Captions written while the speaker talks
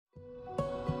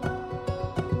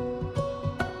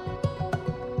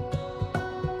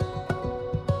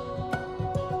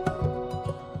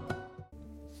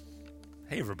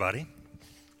everybody.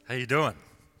 How you doing?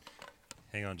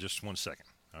 Hang on just 1 second,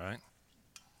 all right?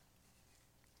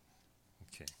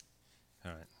 Okay,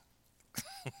 all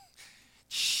right.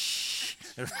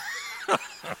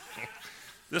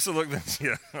 This will look,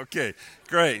 yeah, okay,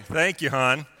 great. Thank you,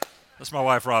 hon. That's my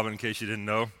wife, Robin, in case you didn't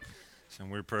know. Some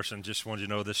weird person. Just wanted you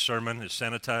to know this sermon is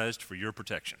sanitized for your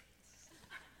protection.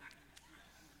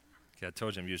 Okay, I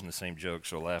told you I'm using the same joke,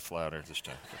 so laugh louder this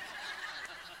time.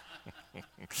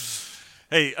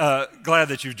 Hey, glad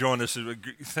that you've joined us.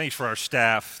 Thanks for our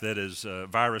staff that is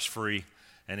virus-free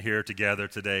and here together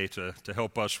today to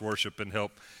help us worship and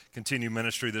help continue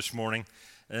ministry this morning.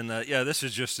 And this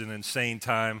is just an insane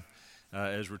time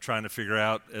as we're trying to figure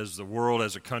out as the world,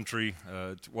 as a country,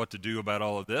 what to do about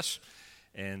all of this.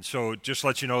 And so just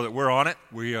let you know that we're on it.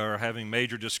 We are having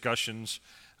major discussions,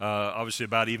 obviously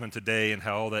about even today and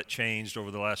how all that changed over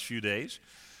the last few days.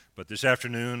 But this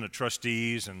afternoon, the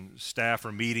trustees and staff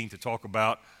are meeting to talk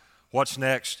about what's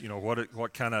next,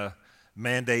 what kind of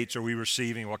mandates are we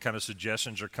receiving, what kind of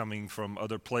suggestions are coming from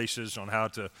other places on how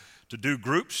to do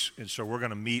groups. And so we're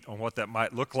going to meet on what that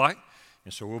might look like.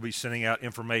 And so we'll be sending out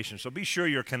information. So be sure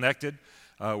you're connected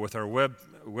with our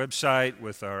website,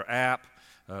 with our app.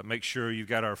 Make sure you've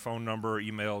got our phone number,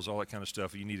 emails, all that kind of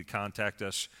stuff. If you need to contact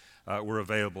us, we're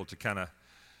available to kind of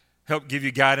help give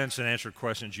you guidance and answer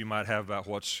questions you might have about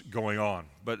what's going on.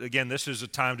 But again, this is a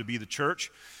time to be the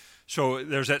church. So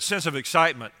there's that sense of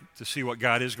excitement to see what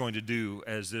God is going to do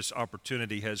as this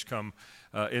opportunity has come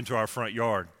into our front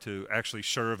yard to actually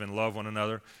serve and love one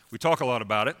another. We talk a lot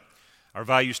about it. Our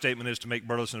value statement is to make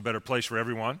Burleson a better place for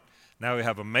everyone. Now we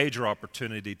have a major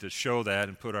opportunity to show that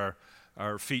and put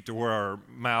our feet to where our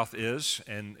mouth is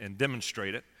and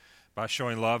demonstrate it by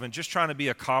showing love and just trying to be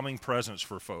a calming presence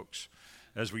for folks.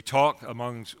 As we talk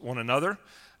amongst one another,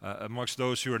 amongst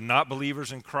those who are not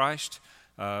believers in Christ,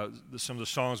 some of the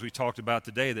songs we talked about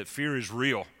today, that fear is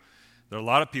real. There are a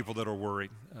lot of people that are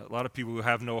worried, a lot of people who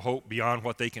have no hope beyond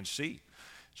what they can see.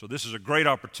 So this is a great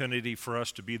opportunity for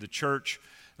us to be the church.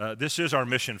 This is our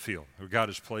mission field where God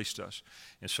has placed us.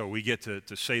 And so we get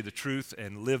to say the truth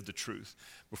and live the truth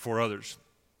before others.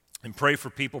 And pray for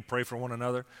people, pray for one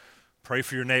another. Pray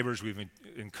for your neighbors. We've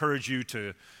encouraged you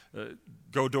to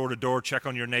go door to door, check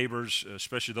on your neighbors,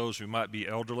 especially those who might be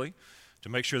elderly, to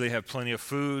make sure they have plenty of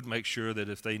food, make sure that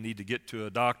if they need to get to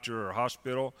a doctor or a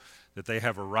hospital, that they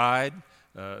have a ride.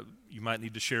 You might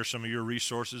need to share some of your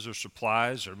resources or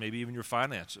supplies or maybe even your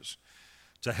finances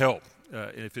to help.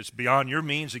 If it's beyond your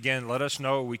means, again, let us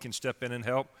know. We can step in and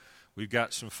help. We've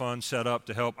got some funds set up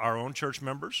to help our own church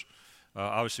members.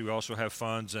 Obviously, we also have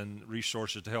funds and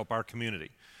resources to help our community.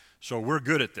 So we're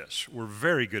good at this. We're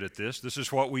very good at this. This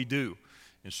is what we do.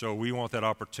 And so we want that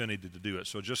opportunity to do it.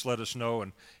 So just let us know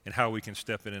and how we can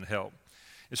step in and help.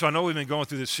 And so I know we've been going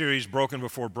through this series, Broken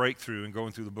Before Breakthrough, and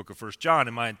going through the book of 1 John.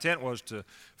 And my intent was to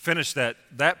finish that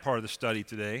part of the study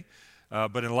today.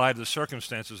 But in light of the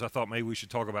circumstances, I thought maybe we should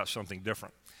talk about something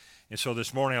different. And so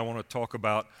this morning I want to talk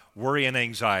about worry and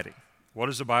anxiety. What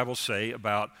does the Bible say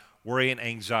about worry and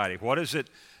anxiety? What is it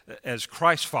as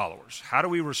Christ followers? How do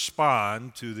we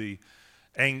respond to the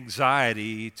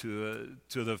anxiety, to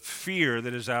the fear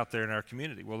that is out there in our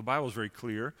community? Well, the Bible is very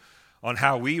clear on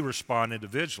how we respond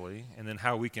individually and then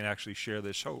how we can actually share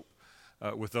this hope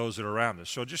with those that are around us.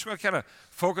 So just want to kind of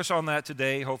focus on that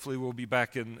today. Hopefully we'll be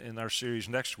back in our series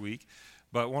next week.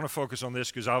 But I want to focus on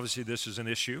this because obviously this is an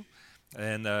issue.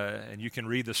 And you can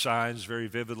read the signs very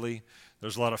vividly.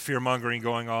 There's a lot of fear-mongering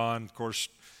going on. Of course,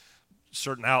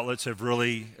 certain outlets have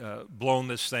really blown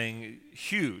this thing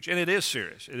huge. And it is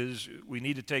serious. We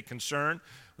need to take concern.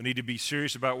 We need to be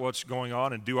serious about what's going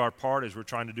on and do our part as we're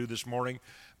trying to do this morning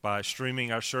by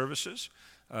streaming our services.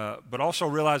 But also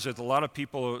realize that a lot of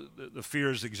people, the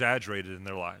fear is exaggerated in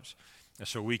their lives. And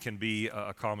so we can be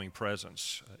a calming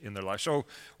presence in their life. So I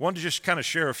wanted to just kind of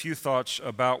share a few thoughts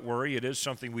about worry. It is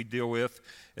something we deal with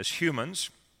as humans.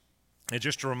 And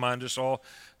just to remind us all,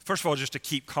 first of all, just to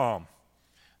keep calm.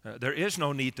 There is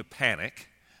no need to panic.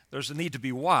 There's a need to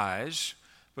be wise,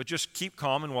 but just keep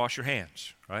calm and wash your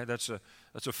hands, right? That's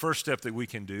a first step that we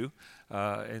can do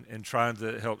in trying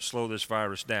to help slow this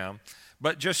virus down.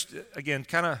 But just, again,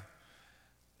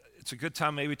 it's a good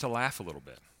time maybe to laugh a little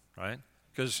bit, right?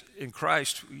 Because in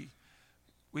Christ,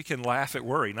 we can laugh at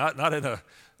worry, not in a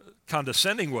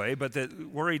condescending way, but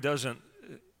that worry doesn't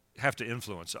have to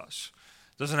influence us.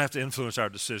 Doesn't have to influence our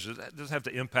decisions. It doesn't have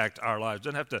to impact our lives.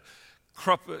 Doesn't have to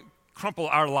crumple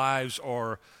our lives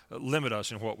or limit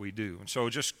us in what we do. And so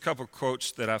just a couple of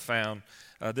quotes that I found.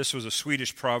 This was a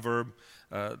Swedish proverb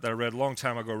that I read a long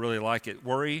time ago. Really like it.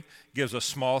 Worry gives a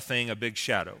small thing a big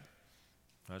shadow.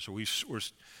 So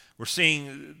we're We're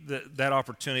seeing that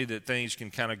opportunity that things can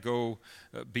kind of go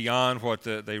beyond what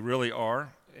they really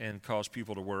are and cause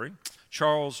people to worry.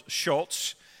 Charles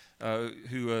Schulz,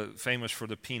 who famous for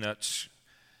the Peanuts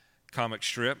comic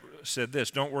strip, said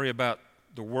this: "Don't worry about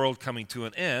the world coming to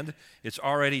an end. It's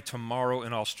already tomorrow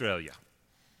in Australia."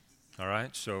 All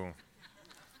right, so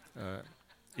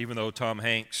even though Tom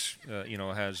Hanks,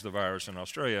 has the virus in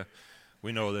Australia,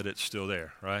 we know that it's still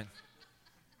there, right?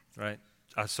 Right?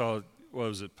 I saw,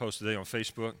 posted today on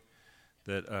Facebook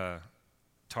that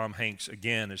Tom Hanks,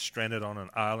 again, is stranded on an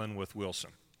island with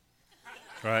Wilson,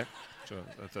 right? So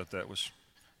I thought that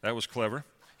was clever.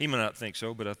 He may not think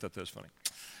so, but I thought that was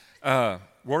funny.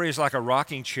 Worry is like a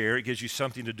rocking chair. It gives you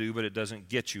something to do, but it doesn't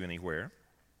get you anywhere.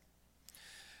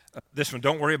 This one,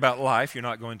 don't worry about life. You're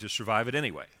not going to survive it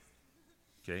anyway.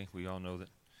 Okay, we all know that.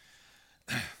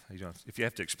 If you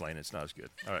have to explain it, it's not as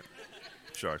good. All right,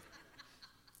 sorry.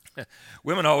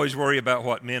 Women always worry about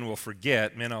what men will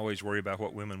forget. Men always worry about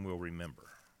what women will remember.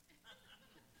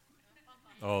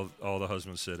 All the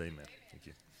husbands said amen. Thank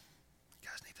you. You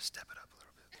guys need to step it up a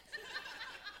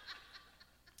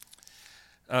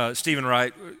little bit. Stephen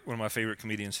Wright, one of my favorite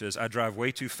comedians, says, "I drive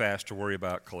way too fast to worry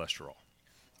about cholesterol."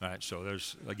 All right, so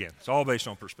it's all based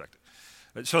on perspective.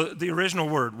 So the original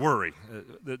word, worry,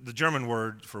 the German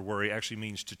word for worry actually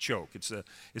means to choke. It's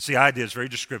the idea, it's very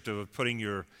descriptive of putting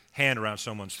your hand around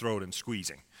someone's throat and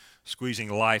squeezing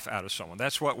life out of someone.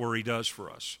 That's what worry does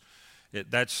for us.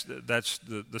 That's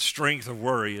the strength of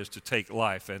worry, is to take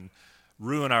life and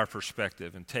ruin our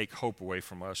perspective and take hope away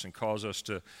from us and cause us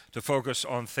to focus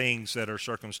on things that are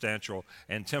circumstantial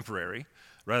and temporary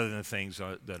rather than things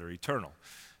that are eternal.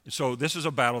 And so this is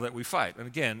a battle that we fight. And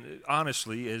again,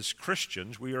 honestly, as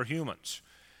Christians, we are humans.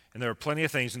 And there are plenty of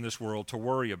things in this world to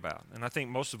worry about. And I think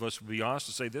most of us would be honest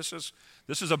to say this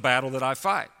is a battle that I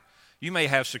fight. You may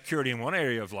have security in one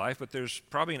area of life, but there's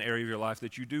probably an area of your life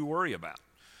that you do worry about.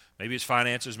 Maybe it's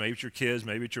finances, maybe it's your kids,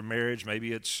 maybe it's your marriage,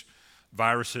 maybe it's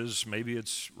viruses, maybe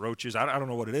it's roaches. I don't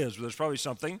know what it is, but there's probably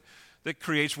something that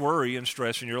creates worry and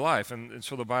stress in your life. And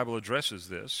so the Bible addresses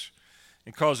this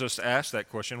and calls us to ask that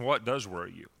question: what does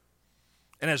worry you?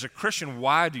 And as a Christian,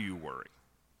 why do you worry?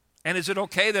 And is it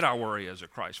okay that I worry as a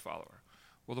Christ follower?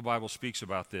 Well, the Bible speaks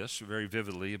about this very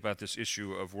vividly, about this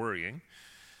issue of worrying,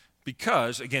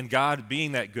 because, again, God,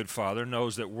 being that good Father,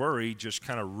 knows that worry just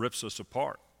kind of rips us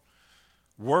apart.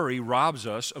 Worry robs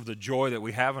us of the joy that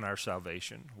we have in our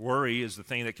salvation. Worry is the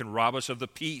thing that can rob us of the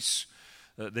peace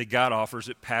that God offers.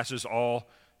 It passes all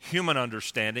human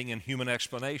understanding and human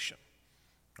explanation.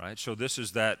 Right? So this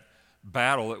is that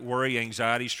battle, that worry,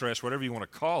 anxiety, stress, whatever you want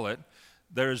to call it.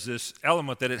 There's this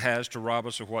element that it has to rob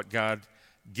us of what God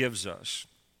gives us.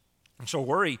 And so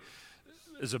worry,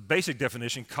 as a basic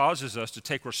definition, causes us to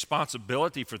take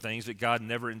responsibility for things that God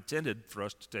never intended for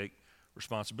us to take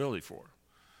responsibility for.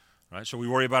 Right? So we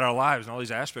worry about our lives and all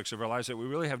these aspects of our lives that we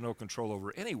really have no control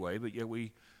over anyway, but yet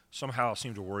we somehow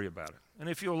seem to worry about it. And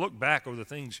if you'll look back over the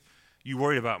things you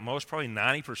worried about most, probably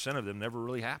 90% of them never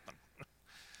really happened.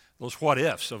 Those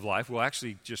what-ifs of life will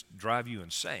actually just drive you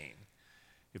insane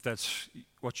if that's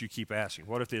what you keep asking.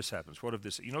 What if this happens? What if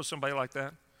this? You know somebody like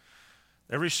that?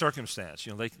 Every circumstance,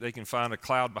 they can find a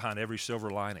cloud behind every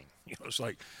silver lining. It's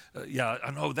like, yeah,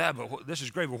 I know that, but this is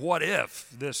great, but what if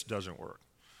this doesn't work?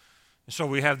 And so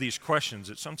we have these questions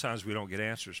that sometimes we don't get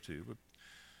answers to, but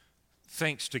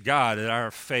thanks to God that our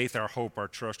faith, our hope, our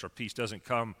trust, our peace doesn't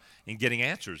come in getting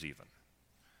answers even,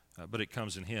 but it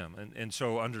comes in Him. And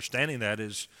so understanding that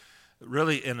is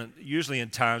really usually in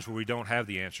times where we don't have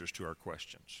the answers to our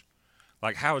questions.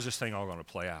 Like, how is this thing all going to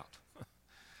play out?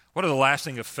 What are the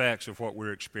lasting effects of what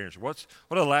we're experiencing? What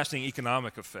are the lasting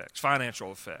economic effects,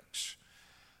 financial effects?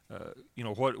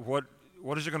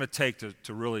 What is it going to take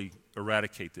to really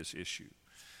eradicate this issue?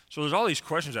 So there's all these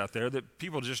questions out there that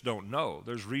people just don't know.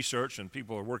 There's research and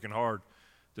people are working hard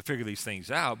to figure these things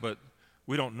out, but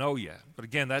we don't know yet. But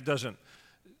again,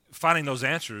 finding those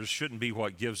answers shouldn't be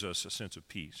what gives us a sense of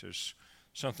peace. There's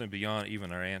something beyond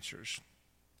even our answers.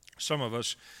 Some of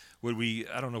us,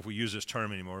 I don't know if we use this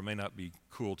term anymore. It may not be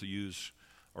cool to use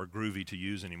or groovy to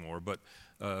use anymore, but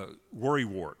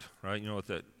worrywart, right?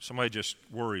 That somebody just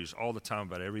worries all the time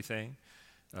about everything.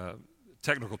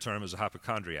 Technical term is a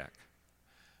hypochondriac,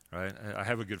 right? I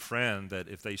have a good friend that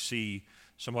if they see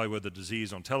somebody with a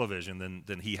disease on television,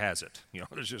 then he has it.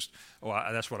 It's just,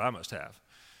 that's what I must have.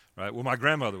 Right? Well, my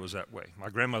grandmother was that way. My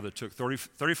grandmother took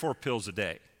 34 pills a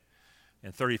day,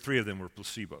 and 33 of them were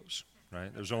placebos. Right?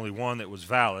 There was only one that was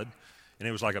valid, and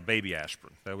it was like a baby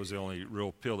aspirin. That was the only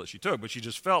real pill that she took. But she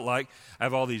just felt like, I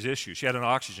have all these issues. She had an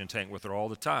oxygen tank with her all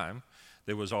the time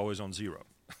that was always on zero.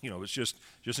 It's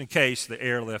just in case the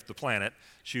air left the planet,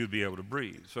 she would be able to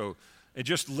breathe. So, and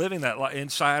just living that life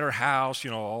inside her house,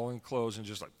 all enclosed, and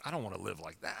just like, I don't want to live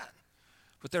like that.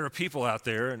 But there are people out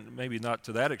there, and maybe not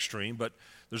to that extreme, but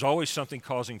there's always something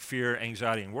causing fear,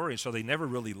 anxiety, and worry, and so they never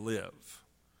really live.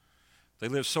 They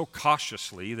live so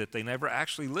cautiously that they never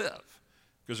actually live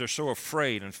because they're so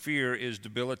afraid, and fear is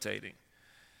debilitating.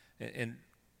 And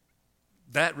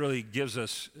that really gives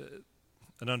us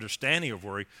an understanding of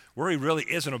worry. Worry really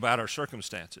isn't about our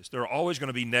circumstances. There are always going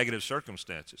to be negative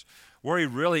circumstances. Worry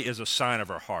really is a sign of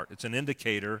our heart. It's an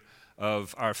indicator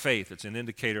of our faith. It's an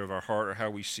indicator of our heart or how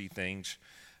we see things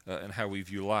and how we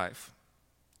view life.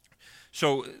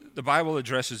 So the Bible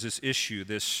addresses this issue,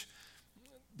 this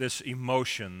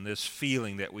emotion, this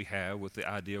feeling that we have with the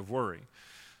idea of worry.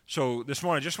 So this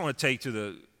morning I just want to take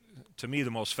to me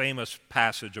the most famous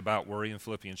passage about worry in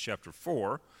Philippians chapter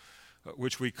 4,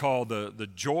 which we call the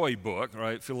joy book,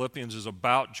 right? Philippians is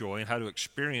about joy and how to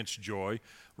experience joy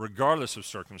regardless of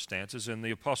circumstances. And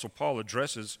the Apostle Paul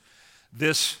addresses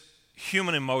this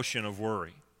human emotion of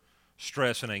worry,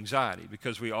 stress, and anxiety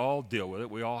because we all deal with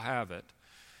it. We all have it.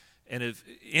 And if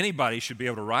anybody should be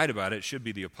able to write about it, it should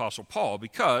be the Apostle Paul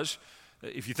because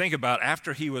if you think about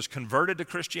after he was converted to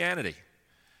Christianity,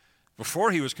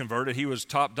 before he was converted, he was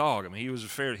top dog. I mean, he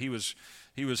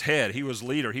was head, he was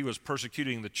leader, he was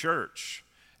persecuting the church.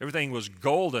 Everything was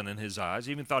golden in his eyes.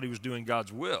 He even thought he was doing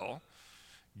God's will.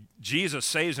 Jesus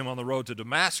saves him on the road to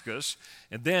Damascus,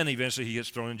 and then eventually he gets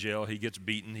thrown in jail, he gets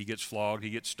beaten, he gets flogged, he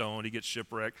gets stoned, he gets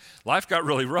shipwrecked. Life got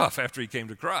really rough after he came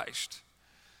to Christ.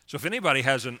 So if anybody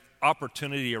has an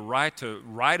opportunity, a right to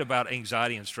write about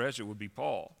anxiety and stress, it would be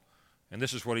Paul. And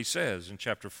this is what he says in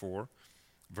chapter 4,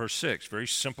 verse 6. Very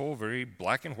simple, very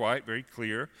black and white, very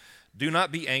clear. Do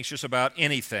not be anxious about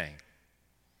anything,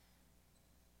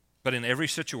 but in every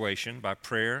situation, by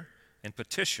prayer and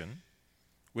petition,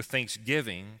 with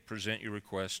thanksgiving, present your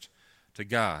request to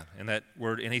God. And that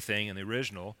word anything in the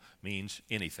original means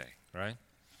anything, right?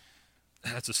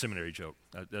 That's a seminary joke.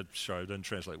 Sorry, it doesn't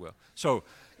translate well. So,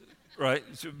 right,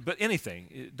 but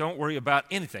anything. Don't worry about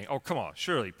anything. Oh, come on.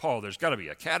 Surely, Paul, there's got to be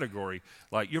a category.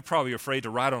 Like, you're probably afraid to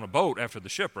ride on a boat after the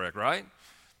shipwreck, right?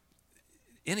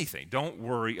 Anything. Don't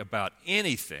worry about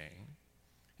anything.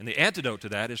 And the antidote to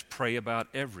that is pray about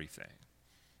everything.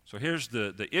 So here's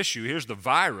the issue. Here's the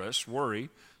virus, worry,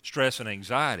 stress, and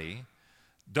anxiety.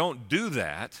 Don't do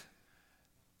that.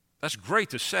 That's great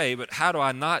to say, but how do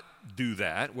I not do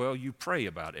that? Well, you pray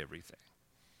about everything.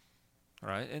 All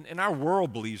right? And our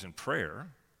world believes in prayer.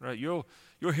 Right? You'll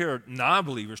hear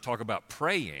non-believers talk about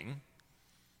praying.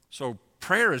 So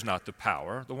prayer is not the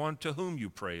power. The one to whom you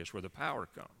pray is where the power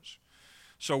comes.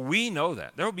 So we know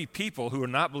that. There will be people who are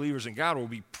not believers in God who will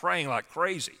be praying like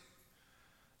crazy,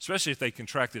 especially if they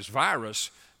contract this virus,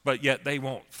 but yet they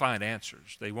won't find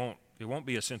answers. It won't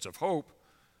be a sense of hope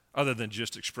other than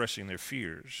just expressing their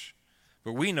fears.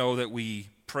 But we know that we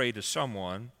pray to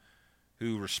someone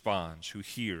who responds, who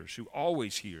hears, who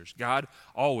always hears. God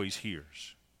always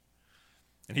hears.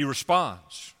 And he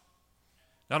responds.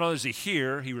 Not only does he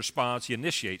hear, he responds, he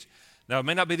initiates. Now, it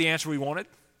may not be the answer we wanted,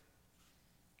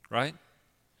 right?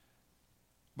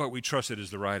 But we trust it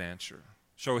is the right answer.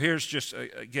 So here's just,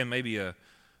 again, maybe a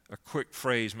quick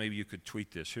phrase. Maybe you could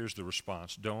tweet this. Here's the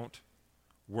response. Don't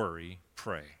worry,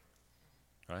 pray.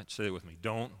 Right? Say it with me.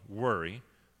 Don't worry,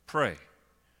 pray.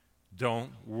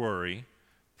 Don't worry,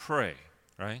 pray.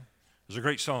 Right? There's a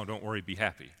great song, Don't Worry, Be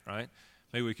Happy. Right?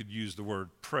 Maybe we could use the word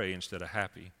pray instead of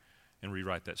happy and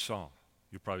rewrite that song.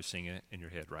 You're probably singing it in your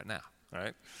head right now.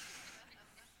 Right?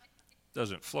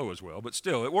 Doesn't flow as well, but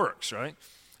still it works. Right?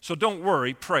 So don't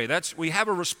worry, pray. We have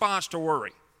a response to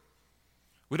worry.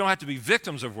 We don't have to be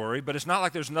victims of worry, but it's not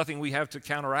like there's nothing we have to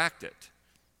counteract it.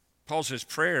 Paul says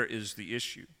prayer is the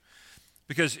issue.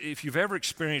 Because if you've ever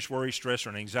experienced worry, stress, or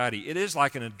anxiety, it is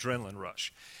like an adrenaline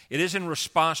rush. It is in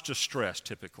response to stress,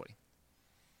 typically.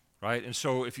 Right? And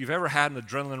so if you've ever had an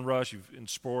adrenaline rush in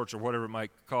sports or whatever it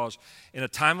might cause, in a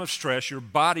time of stress, your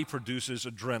body produces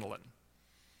adrenaline,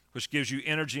 which gives you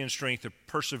energy and strength to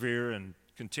persevere and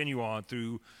continue on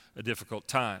through a difficult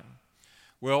time.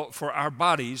 Well, for our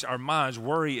bodies, our minds,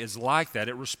 worry is like that.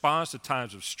 It responds to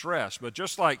times of stress. But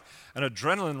just like an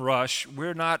adrenaline rush,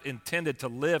 we're not intended to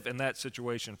live in that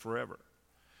situation forever.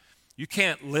 You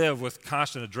can't live with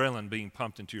constant adrenaline being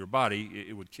pumped into your body.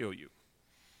 It would kill you.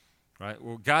 Right?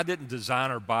 Well, God didn't design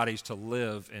our bodies to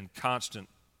live in constant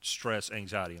stress,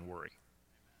 anxiety, and worry.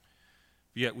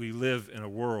 Yet we live in a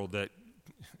world that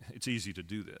it's easy to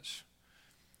do this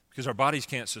because our bodies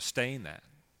can't sustain that.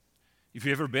 If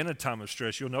you've ever been in a time of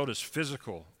stress, you'll notice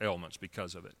physical ailments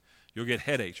because of it. You'll get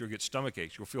headaches, you'll get stomach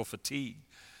aches, you'll feel fatigued.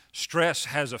 Stress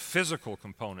has a physical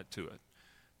component to it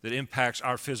that impacts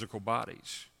our physical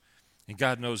bodies. And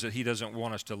God knows that he doesn't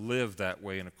want us to live that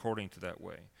way and according to that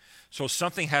way. So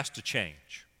something has to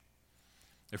change.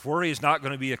 If worry is not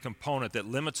going to be a component that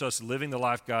limits us living the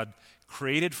life God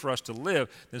created for us to live,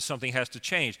 then something has to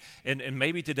change. And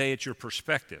maybe today it's your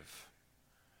perspective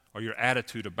or your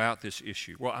attitude about this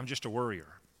issue. Well, I'm just a worrier.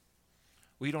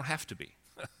 Well, you don't have to be.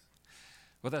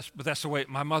 But that's the way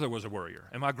my mother was a worrier,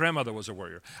 and my grandmother was a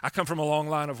worrier. I come from a long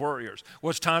line of worriers. Well,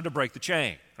 it's time to break the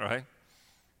chain, right?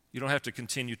 You don't have to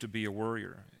continue to be a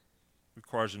worrier. It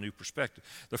requires a new perspective.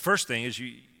 The first thing is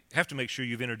you have to make sure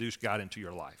you've introduced God into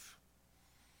your life.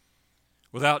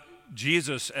 Without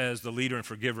Jesus as the leader and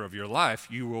forgiver of your life,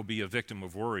 you will be a victim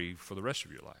of worry for the rest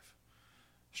of your life.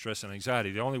 Stress and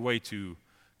anxiety. The only way to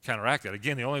counteract that,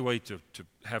 again, the only way to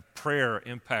have prayer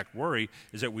impact worry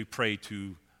is that we pray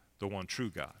to the one true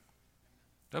God.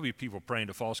 There'll be people praying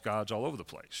to false gods all over the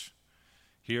place,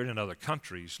 here and in other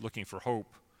countries, looking for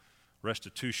hope,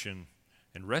 restitution,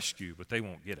 and rescue, but they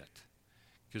won't get it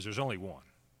because there's only one.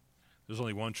 There's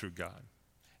only one true God,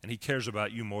 and he cares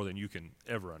about you more than you can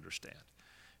ever understand,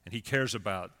 and he cares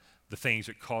about the things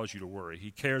that cause you to worry.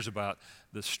 He cares about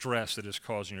the stress that is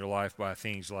caused in your life by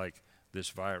things like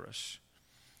this virus.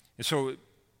 And so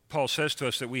Paul says to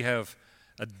us that we have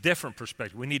a different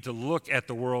perspective. We need to look at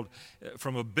the world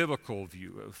from a biblical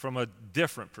view, from a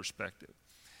different perspective.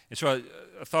 And so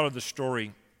I thought of the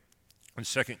story in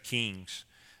 2 Kings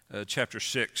chapter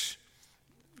 6,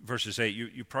 verses 8.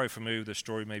 You're probably familiar with this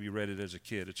story, maybe read it as a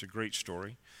kid. It's a great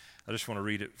story. I just want to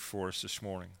read it for us this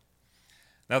morning.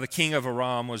 Now the king of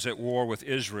Aram was at war with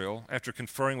Israel. After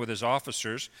conferring with his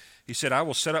officers, he said, I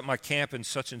will set up my camp in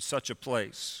such and such a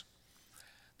place.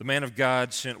 The man of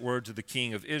God sent word to the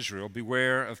king of Israel,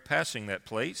 beware of passing that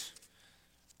place.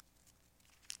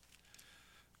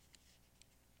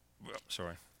 Well,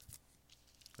 sorry.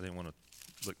 I didn't want to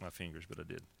lick my fingers, but I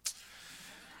did.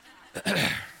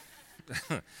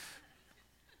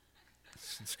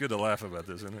 It's good to laugh about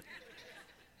this, isn't it?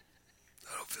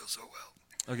 I don't feel so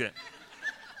well. Okay.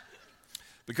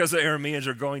 Because the Arameans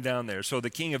are going down there. So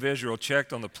the king of Israel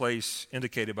checked on the place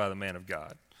indicated by the man of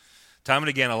God. Time and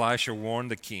again, Elisha warned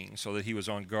the king so that he was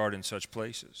on guard in such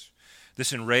places.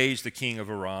 This enraged the king of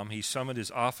Aram. He summoned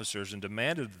his officers and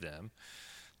demanded of them,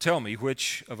 tell me,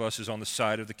 which of us is on the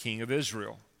side of the king of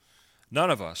Israel?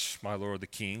 None of us, my lord the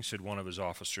king, said one of his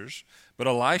officers. But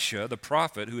Elisha, the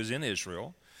prophet who is in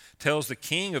Israel, tells the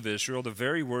king of Israel the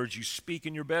very words you speak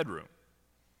in your bedroom.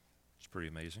 It's pretty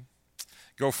amazing.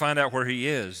 Go find out where he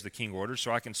is, the king ordered,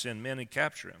 so I can send men and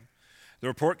capture him. The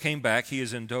report came back, he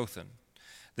is in Dothan.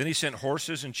 Then he sent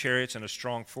horses and chariots and a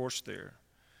strong force there.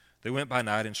 They went by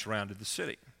night and surrounded the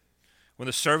city. When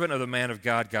the servant of the man of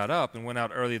God got up and went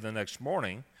out early the next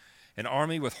morning, an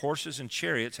army with horses and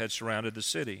chariots had surrounded the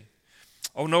city.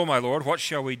 Oh no, my lord, what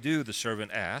shall we do? The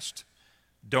servant asked.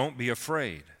 Don't be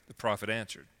afraid, the prophet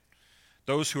answered.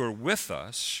 Those who are with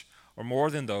us are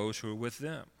more than those who are with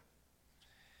them.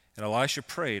 And Elisha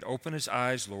prayed, open his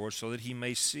eyes, Lord, so that he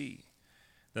may see.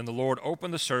 Then the Lord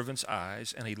opened the servant's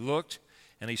eyes, and he looked,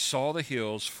 and he saw the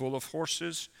hills full of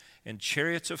horses and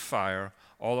chariots of fire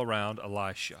all around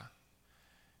Elisha.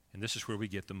 And this is where we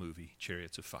get the movie,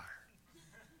 Chariots of Fire.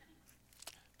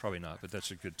 Probably not, but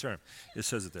that's a good term. It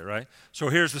says it there, right? So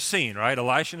here's the scene, right?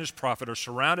 Elisha and his prophet are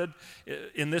surrounded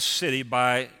in this city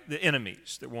by the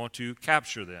enemies that want to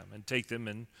capture them and take them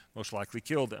and most likely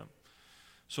kill them.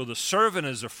 So the servant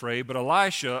is afraid, but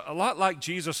Elisha, a lot like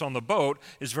Jesus on the boat,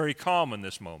 is very calm in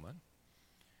this moment.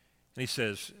 And he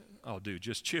says, oh, dude,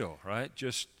 just chill, right?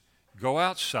 Just go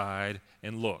outside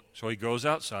and look. So he goes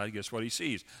outside. Guess what he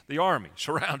sees? The army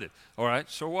surrounded. All right,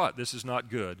 so what? This is not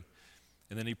good.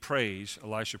 And then he prays,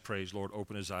 Elisha prays, Lord,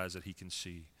 open his eyes that he can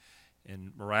see.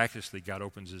 And miraculously, God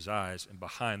opens his eyes. And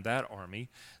behind that army,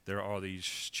 there are these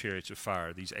chariots of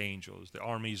fire, these angels, the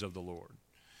armies of the Lord.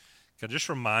 Can I just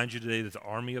remind you today that the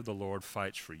army of the Lord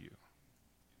fights for you?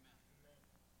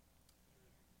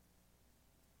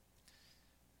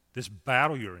 This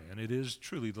battle you're in, it is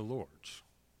truly the Lord's.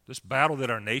 This battle that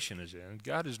our nation is in,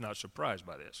 God is not surprised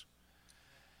by this.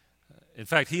 In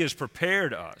fact, he has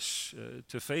prepared us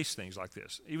to face things like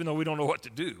this. Even though we don't know what to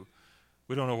do,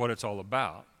 we don't know what it's all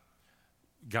about,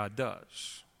 God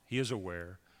does. He is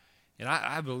aware. And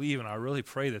I believe and I really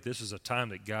pray that this is a time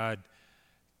that God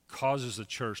causes the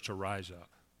church to rise up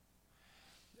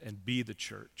and be the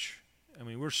church. I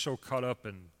mean, we're so caught up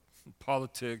in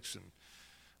politics and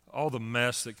all the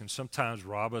mess that can sometimes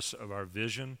rob us of our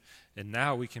vision, and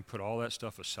now we can put all that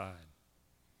stuff aside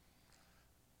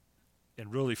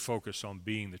and really focus on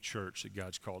being the church that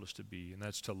God's called us to be, and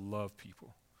that's to love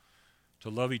people, to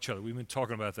love each other. We've been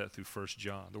talking about that through 1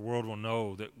 John. The world will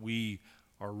know that we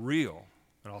are real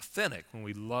and authentic when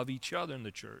we love each other in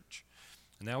the church.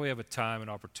 And now we have a time and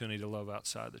opportunity to love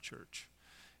outside the church.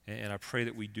 And I pray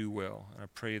that we do well, and I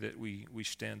pray that we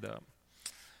stand up.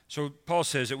 So Paul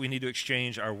says that we need to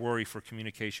exchange our worry for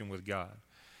communication with God.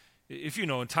 If you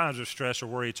know, in times of stress or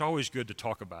worry, it's always good to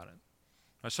talk about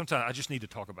it. Sometimes I just need to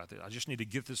talk about this. I just need to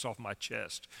get this off my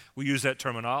chest. We use that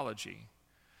terminology.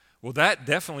 Well, that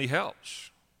definitely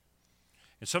helps.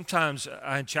 And sometimes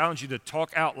I challenge you to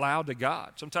talk out loud to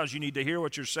God. Sometimes you need to hear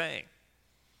what you're saying.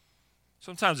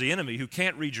 Sometimes the enemy who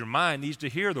can't read your mind needs to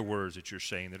hear the words that you're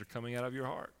saying that are coming out of your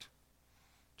heart,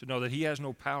 to know that he has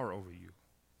no power over you.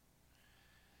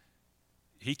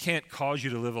 He can't cause you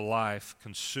to live a life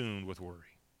consumed with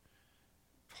worry.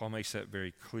 Paul makes that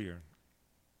very clear.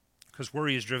 Because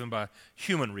worry is driven by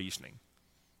human reasoning.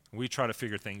 We try to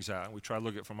figure things out. We try to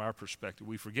look at it from our perspective.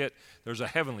 We forget there's a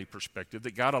heavenly perspective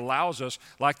that God allows us,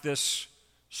 like this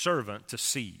servant, to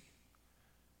see.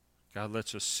 God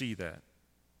lets us see that.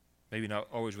 Maybe not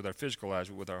always with our physical eyes,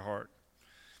 but with our heart.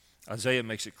 Isaiah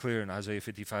makes it clear in Isaiah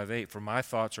 55:8, "For my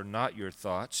thoughts are not your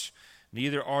thoughts,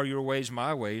 neither are your ways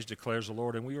my ways, declares the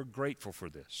Lord." And we are grateful for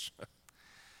this.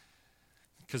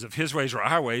 Because if his ways were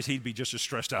our ways, he'd be just as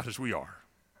stressed out as we are.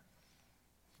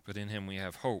 But in him we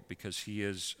have hope because he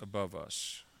is above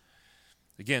us.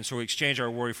 Again, so we exchange our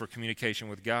worry for communication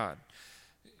with God.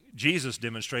 Jesus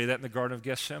demonstrated that in the Garden of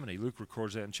Gethsemane. Luke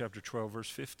records that in chapter 12, verse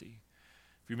 50.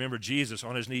 If you remember Jesus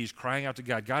on his knees crying out to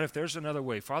God, "God, if there's another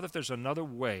way, Father, if there's another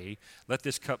way, let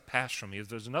this cup pass from me. If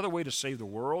there's another way to save the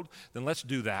world, then let's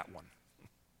do that one."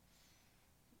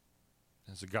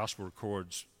 As the gospel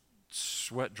records,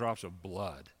 sweat drops of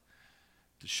blood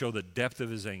to show the depth of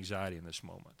his anxiety in this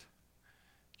moment.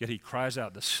 Yet he cries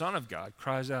out, the Son of God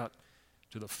cries out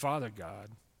to the Father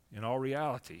God in all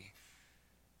reality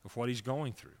of what he's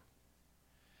going through.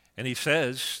 And he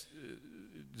says,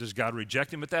 does God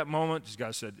reject him at that moment? Does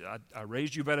God say, I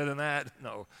raised you better than that?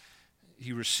 No.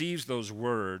 He receives those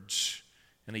words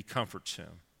and he comforts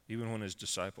him, even when his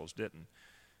disciples didn't.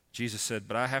 Jesus said,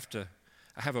 but I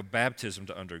have a baptism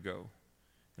to undergo,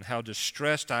 and how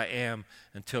distressed I am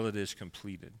until it is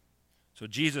completed. So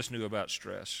Jesus knew about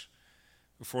stress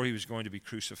before he was going to be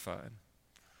crucified.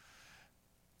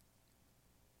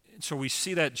 And so we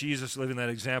see that Jesus living that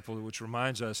example, which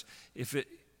reminds us, if it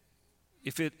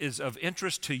is of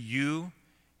interest to you,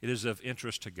 it is of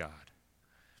interest to God.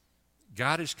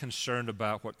 God is concerned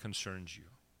about what concerns you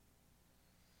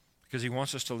because he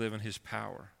wants us to live in his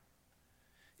power.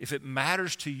 If it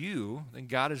matters to you, then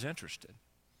God is interested.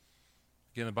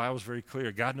 Again, the Bible is very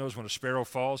clear. God knows when a sparrow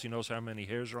falls. He knows how many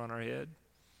hairs are on our head.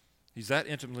 He's that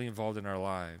intimately involved in our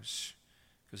lives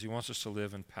because he wants us to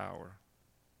live in power.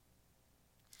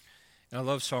 And I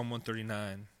love Psalm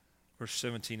 139, verse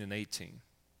 17 and 18.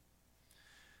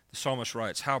 The psalmist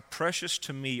writes, "How precious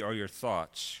to me are your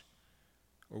thoughts,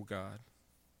 O God.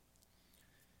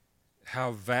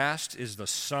 How vast is the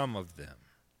sum of them.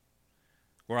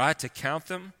 Were I to count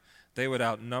them, they would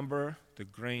outnumber the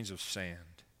grains of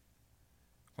sand.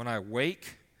 When I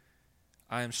wake,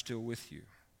 I am still with you.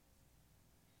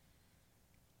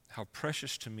 How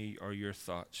precious to me are your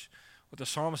thoughts." What the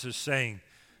psalmist is saying,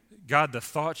 God, the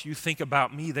thoughts you think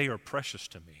about me, they are precious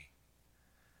to me.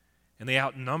 And they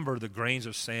outnumber the grains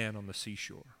of sand on the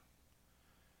seashore.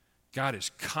 God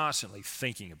is constantly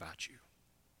thinking about you.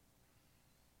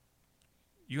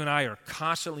 You and I are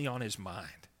constantly on his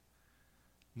mind.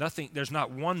 There's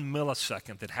not one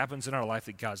millisecond that happens in our life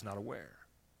that God's not aware.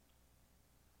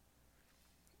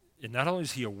 And not only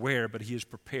is he aware, but he is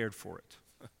prepared for it.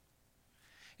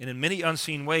 And in many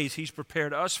unseen ways, he's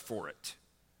prepared us for it.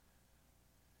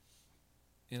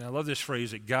 And I love this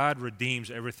phrase that God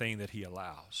redeems everything that he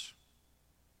allows.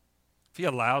 If he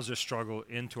allows this struggle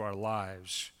into our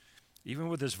lives, even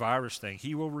with this virus thing,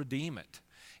 he will redeem it.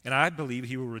 And I believe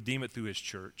he will redeem it through his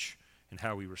church and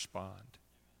how we respond.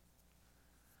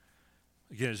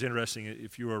 Again, it's interesting,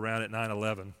 if you were around at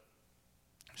 9/11,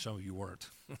 some of you weren't.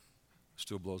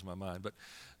 Still blows my mind. But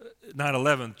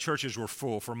 9/11, churches were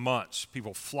full for months.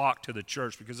 People flocked to the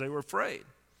church because they were afraid.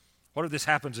 What if this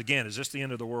happens again? Is this the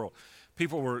end of the world?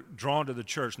 People were drawn to the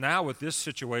church. Now with this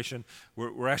situation,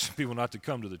 we're asking people not to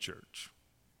come to the church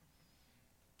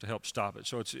to help stop it.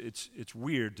 So it's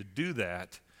weird to do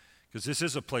that because this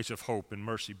is a place of hope and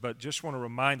mercy. But just want to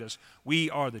remind us, we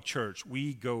are the church.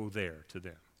 We go there to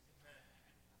them.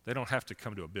 They don't have to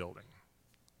come to a building.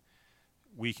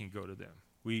 We can go to them.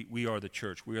 We are the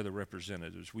church. We are the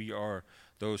representatives. We are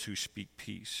those who speak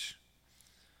peace.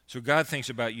 So God thinks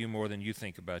about you more than you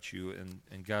think about you,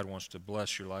 and God wants to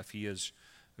bless your life. He is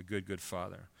a good, good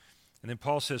Father. And then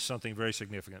Paul says something very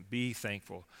significant. Be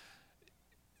thankful.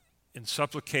 In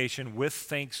supplication with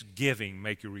thanksgiving,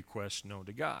 make your requests known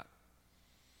to God.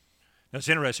 Now, it's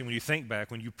interesting when you think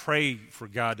back, when you pray for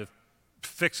God to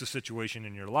fix a situation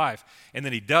in your life, and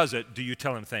then he does it, do you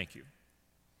tell him thank you?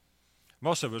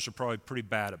 Most of us are probably pretty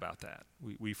bad about that.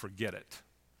 We forget it.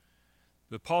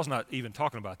 But Paul's not even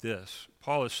talking about this.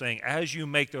 Paul is saying, as you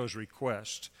make those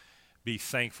requests, be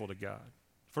thankful to God.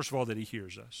 First of all, that he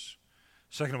hears us.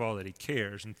 Second of all, that he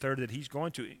cares. And third, that he's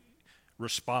going to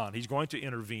respond. He's going to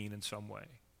intervene in some way.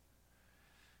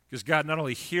 Because God not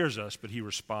only hears us, but he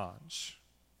responds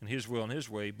in his will and his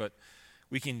way, but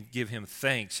we can give him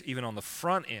thanks even on the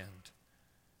front end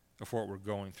of what we're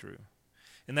going through.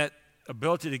 And that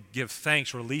ability to give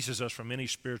thanks releases us from any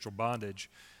spiritual bondage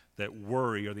that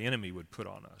worry or the enemy would put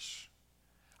on us.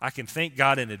 I can thank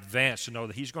God in advance to know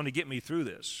that he's going to get me through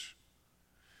this.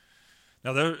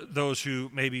 Now, there are those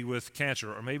who maybe with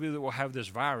cancer or maybe they will have this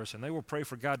virus and they will pray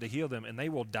for God to heal them and they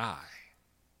will die.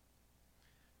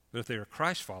 But if they are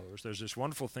Christ followers, there's this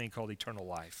wonderful thing called eternal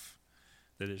life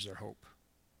that is their hope.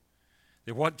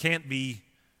 That what can't be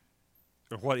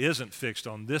or what isn't fixed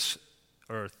on this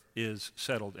earth is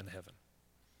settled in heaven.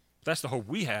 That's the hope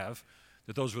we have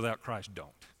that those without Christ don't.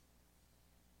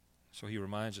 So he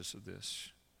reminds us of this.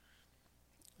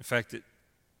 In fact,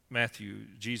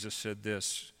 Jesus said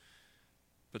this,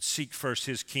 but seek first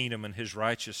his kingdom and his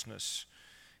righteousness,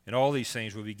 and all these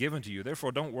things will be given to you.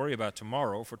 Therefore, don't worry about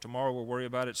tomorrow, for tomorrow will worry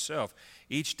about itself.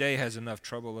 Each day has enough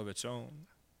trouble of its own.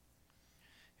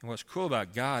 And what's cool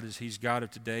about God is he's God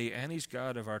of today and he's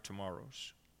God of our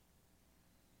tomorrows.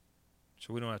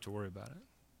 So we don't have to worry about it.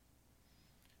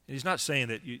 And he's not saying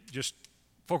that you just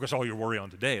focus all your worry on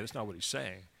today. That's not what he's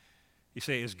saying. He's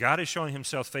saying, as God is showing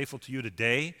himself faithful to you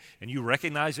today, and you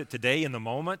recognize it today in the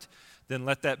moment, then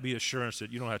let that be assurance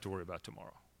that you don't have to worry about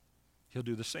tomorrow. He'll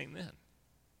do the same then.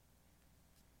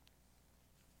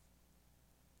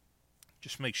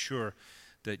 Just make sure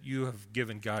that you have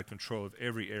given God control of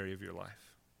every area of your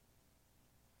life.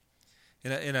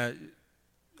 And I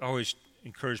always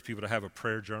encourage people to have a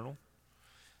prayer journal,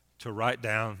 to write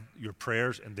down your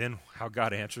prayers and then how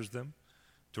God answers them,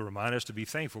 to remind us to be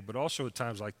thankful. But also at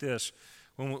times like this,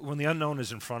 when the unknown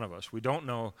is in front of us, we don't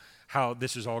know how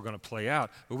this is all going to play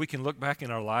out, but we can look back in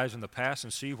our lives in the past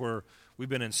and see where we've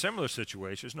been in similar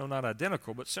situations, no, not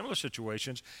identical, but similar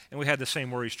situations, and we had the same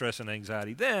worry, stress, and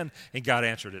anxiety then, and God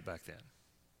answered it back then.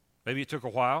 Maybe it took a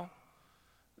while.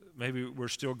 Maybe we're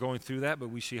still going through that, but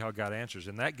we see how God answers,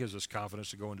 and that gives us confidence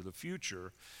to go into the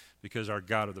future because our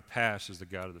God of the past is the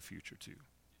God of the future too.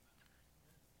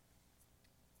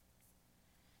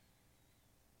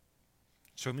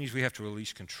 So it means we have to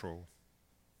release control.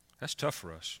 That's tough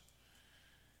for us.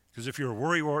 Because if you're a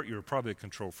worrywart, you're probably a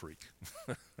control freak,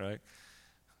 right?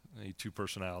 I need two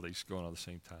personalities going on at the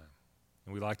same time.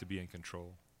 And we like to be in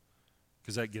control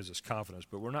because that gives us confidence,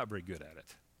 but we're not very good at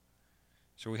it.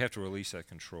 So we have to release that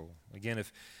control. Again,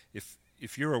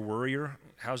 if you're a worrier,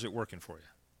 how's it working for you?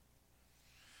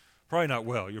 Probably not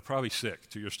well. You're probably sick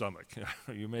to your stomach.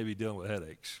 You may be dealing with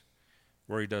headaches.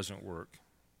 Worry doesn't work.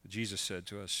 Jesus said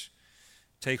to us,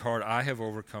 take heart, I have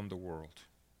overcome the world.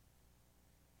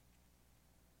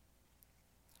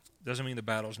 Doesn't mean the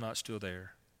battle's not still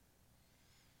there.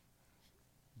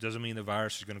 Doesn't mean the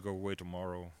virus is going to go away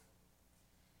tomorrow.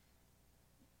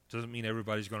 Doesn't mean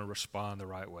everybody's going to respond the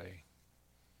right way.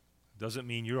 Doesn't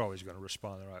mean you're always going to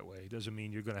respond the right way. Doesn't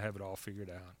mean you're going to have it all figured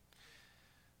out.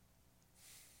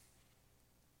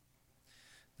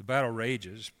 The battle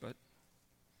rages, but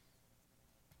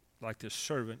like this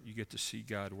servant, you get to see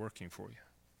God working for you.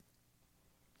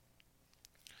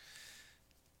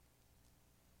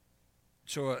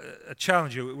 So I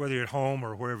challenge you, whether you're at home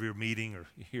or wherever you're meeting or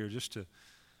here, just to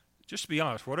be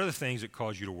honest. What are the things that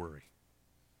cause you to worry?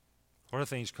 What are the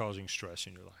things causing stress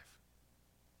in your life?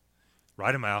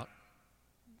 Write them out,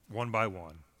 one by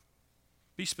one.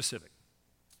 Be specific.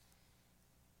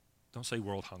 Don't say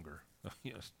world hunger,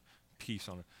 peace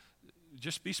on it.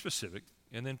 Just be specific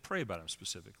and then pray about them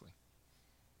specifically.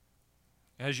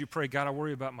 As you pray, God, I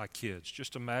worry about my kids.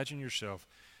 Just imagine yourself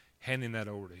handing that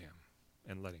over to him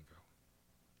and letting go.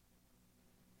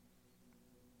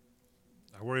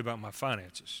 I worry about my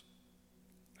finances.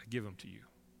 I give them to you.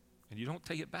 And you don't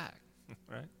take it back,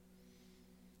 right?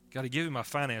 Got to give you my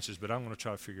finances, but I'm going to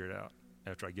try to figure it out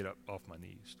after I get up off my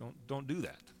knees. Don't do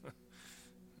that.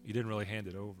 You didn't really hand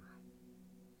it over.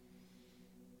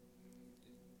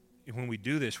 And when we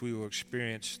do this, we will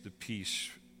experience the peace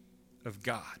of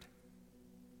God.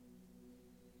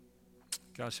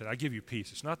 God said, I give you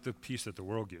peace. It's not the peace that the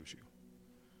world gives you.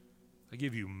 I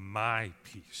give you my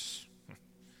peace.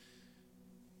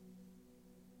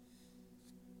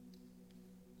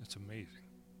 It's amazing.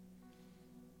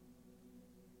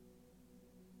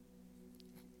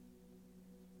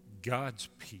 God's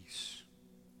peace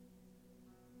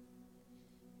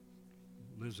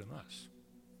lives in us.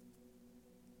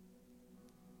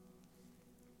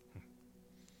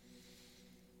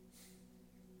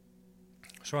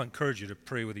 So I encourage you to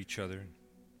pray with each other and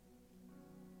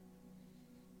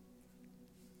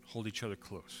hold each other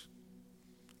close.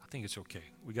 I think it's okay.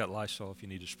 We got Lysol if you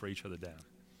need to spray each other down.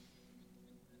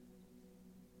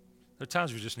 There are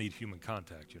times we just need human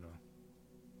contact, you know.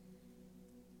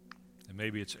 And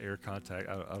maybe it's air contact,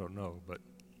 I don't know, but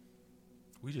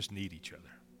we just need each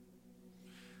other.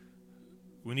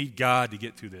 We need God to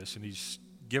get through this, and He's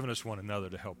given us one another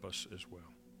to help us as well.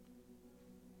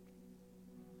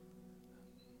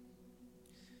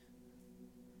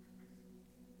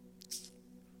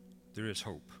 There is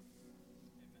hope.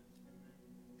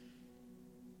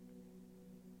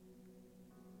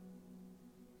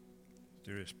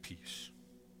 There is peace.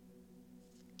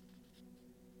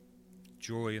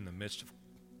 Joy in the midst of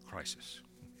crisis.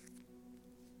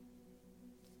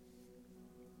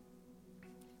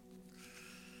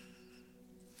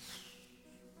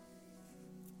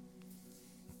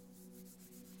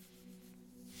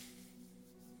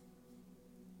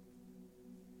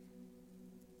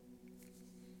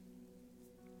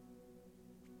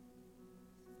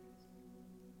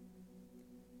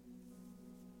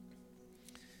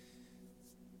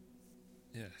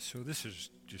 Yeah, so this is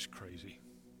just crazy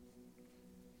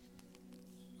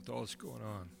with all that's going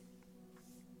on.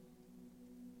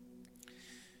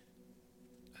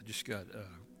 I just got a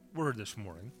word this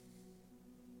morning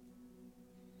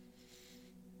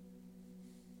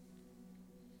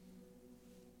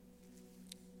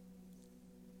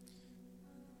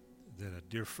that a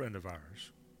dear friend of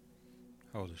ours,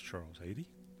 how old is Charles, 80?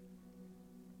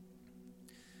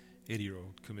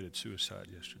 80-year-old committed suicide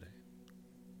yesterday.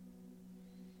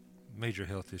 Major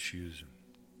health issues.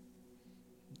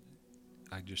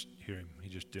 I just hear him. He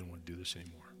just didn't want to do this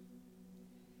anymore.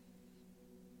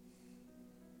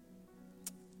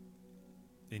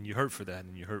 And you hurt for that,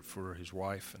 and you hurt for his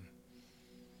wife and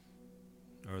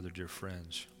our other dear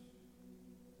friends.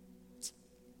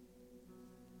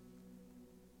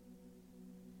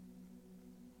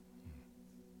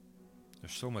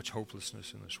 There's so much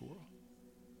hopelessness in this world.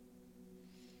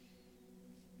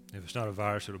 If it's not a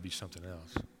virus, it'll be something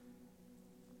else.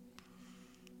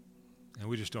 And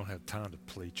we just don't have time to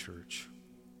play church.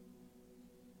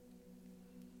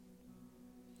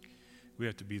 We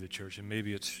have to be the church, and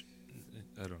maybe it's,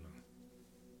 I don't know,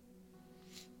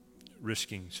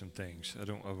 risking some things. I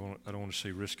don't want to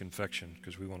say risk infection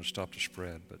because we want to stop the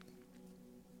spread, but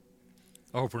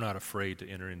I hope we're not afraid to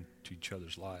enter into each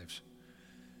other's lives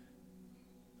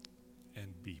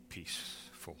and be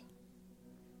peaceful.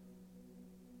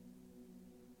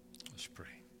 Let's pray.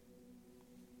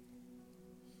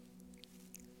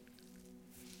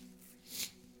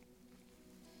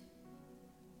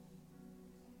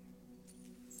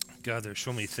 God, there's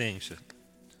so many things that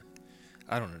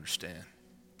I don't understand.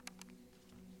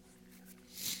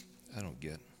 I don't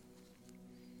get.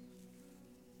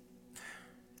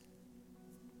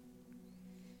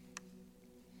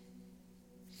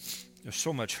 There's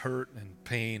so much hurt and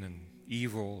pain and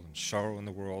evil and sorrow in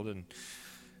the world, and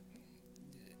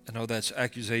I know that's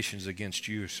accusations against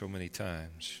you so many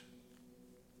times.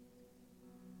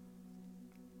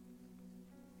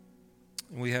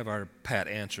 We have our pat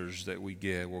answers that we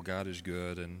get. Well, God is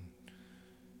good and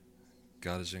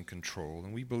God is in control.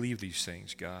 And we believe these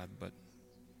things, God, but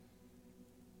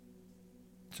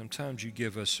sometimes you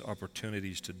give us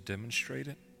opportunities to demonstrate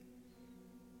it,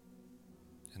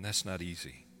 and that's not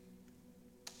easy.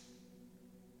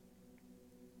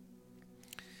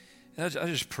 And I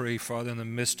just pray, Father, in the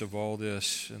midst of all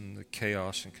this and the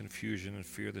chaos and confusion and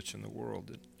fear that's in the world,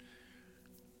 that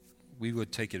we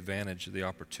would take advantage of the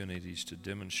opportunities to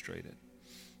demonstrate it.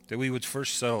 That we would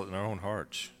first settle it in our own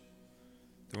hearts.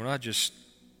 That we're not just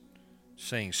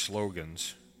saying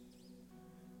slogans,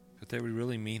 but that we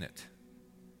really mean it.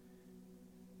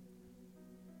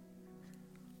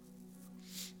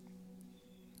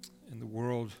 And the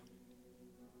world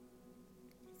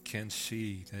can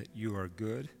see that you are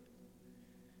good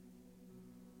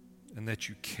and that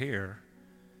you care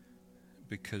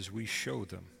because we show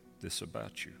them this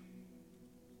about you.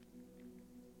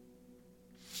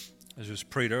 As was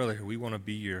prayed earlier, we want to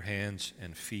be your hands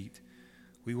and feet.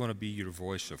 We want to be your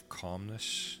voice of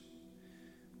calmness.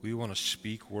 We want to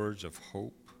speak words of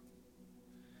hope.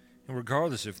 And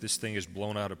regardless if this thing is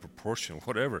blown out of proportion,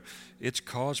 whatever, it's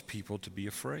caused people to be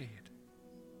afraid.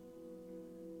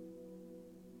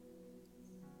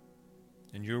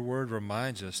 And your word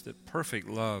reminds us that perfect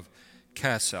love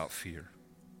casts out fear.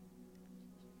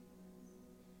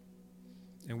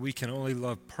 And we can only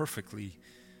love perfectly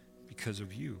because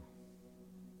of you.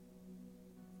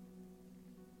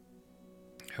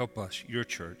 Help us, your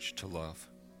church, to love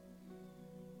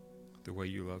the way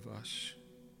you love us.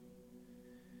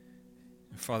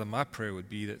 And Father, my prayer would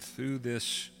be that through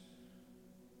this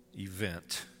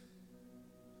event,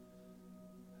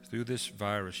 through this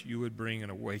virus, you would bring an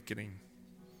awakening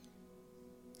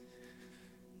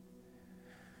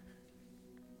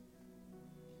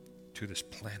to this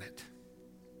planet.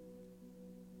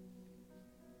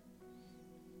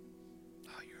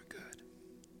 Oh, you're good.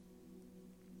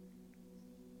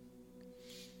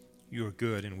 You are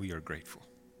good, and we are grateful.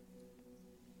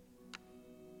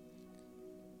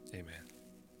 Amen.